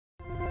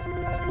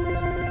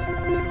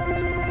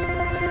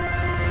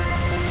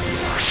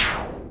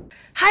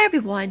Hi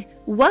everyone,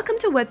 welcome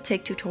to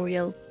Webtech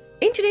Tutorial.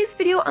 In today's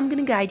video, I'm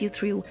gonna guide you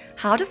through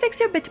how to fix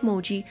your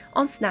Bitmoji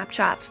on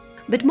Snapchat.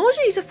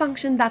 Bitmoji is a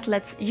function that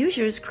lets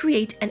users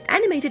create an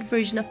animated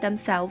version of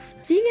themselves.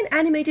 Seeing an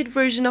animated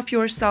version of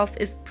yourself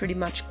is pretty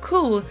much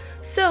cool,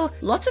 so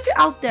lots of you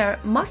out there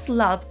must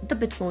love the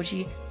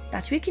Bitmoji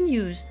that we can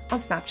use on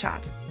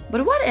Snapchat.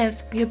 But what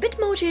if your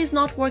Bitmoji is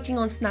not working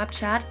on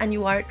Snapchat and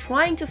you are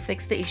trying to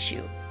fix the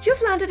issue?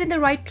 You've landed in the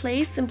right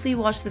place. Simply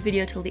watch the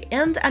video till the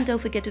end and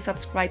don't forget to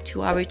subscribe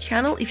to our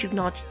channel if you've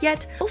not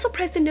yet. Also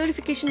press the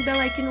notification bell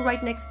icon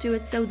right next to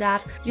it so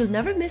that you'll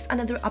never miss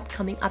another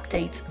upcoming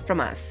update from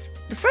us.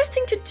 The first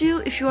thing to do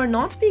if you are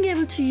not being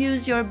able to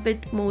use your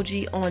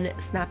Bitmoji on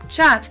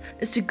Snapchat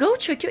is to go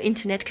check your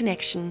internet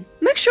connection.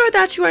 Make sure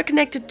that you are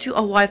connected to a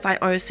Wi-Fi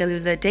or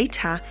cellular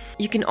data.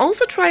 You can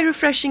also try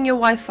refreshing your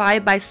Wi-Fi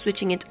by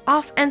switching it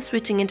off and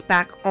switching it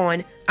back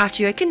on.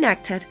 After you're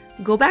connected,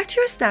 go back to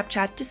your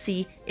Snapchat to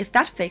see if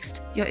that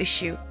fixed your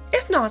issue.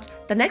 If not,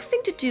 the next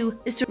thing to do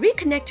is to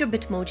reconnect your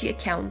Bitmoji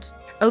account.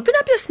 Open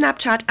up your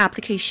Snapchat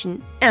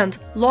application and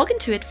log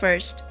into it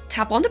first.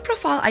 Tap on the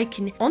profile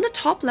icon on the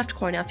top left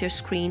corner of your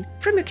screen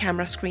from your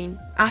camera screen.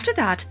 After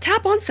that,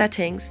 tap on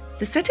Settings.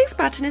 The Settings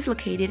button is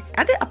located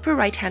at the upper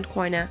right hand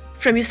corner.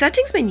 From your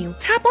Settings menu,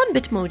 tap on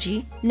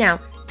Bitmoji. Now,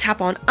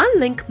 tap on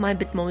Unlink My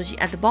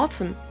Bitmoji at the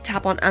bottom.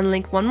 Tap on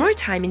Unlink one more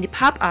time in the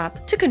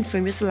pop-up to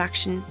confirm your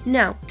selection.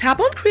 Now, tap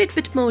on Create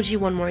Bitmoji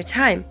one more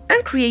time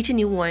and create a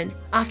new one.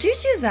 After you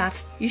do that,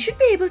 you should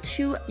be able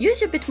to use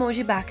your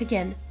Bitmoji back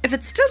again. If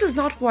it still does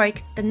not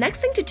work, the next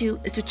thing to do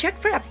is to check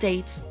for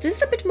updates. Since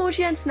the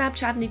Bitmoji and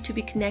Snapchat need to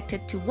be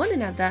connected to one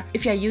another,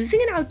 if you are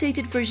using an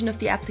outdated version of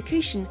the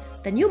application,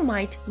 then you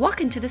might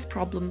walk into this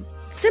problem.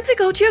 Simply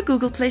go to your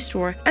Google Play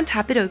Store and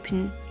tap it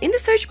open. In the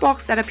search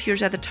box that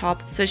appears at the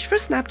top, search for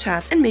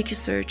Snapchat and make your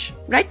search.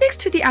 Right next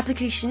to the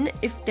application,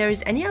 if there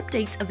is any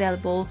updates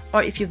available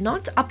or if you've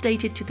not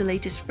updated to the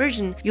latest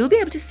version, you'll be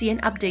able to see an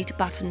update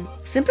button.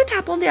 Simply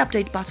tap on the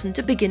update button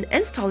to begin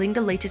installing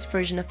the latest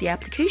version of the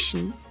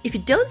application. If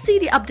you don't see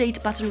the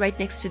update button right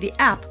next to the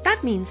app,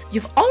 that means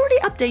you've already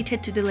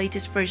updated to the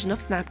latest version of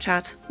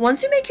Snapchat.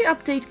 Once you make your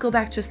update, go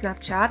back to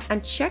Snapchat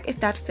and check if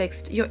that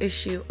fixed your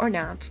issue or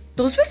not.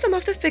 Those were some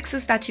of the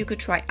fixes that you could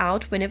try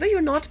out whenever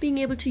you're not being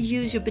able to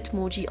use your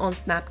Bitmoji on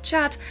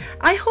Snapchat.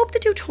 I hope the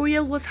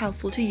tutorial was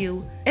helpful to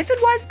you. If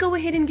it was, go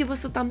ahead and give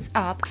us a thumbs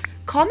up.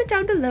 Comment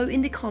down below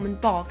in the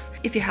comment box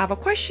if you have a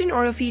question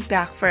or a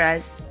feedback for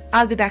us.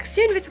 I'll be back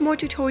soon with more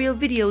tutorial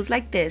videos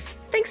like this.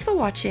 Thanks for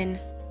watching.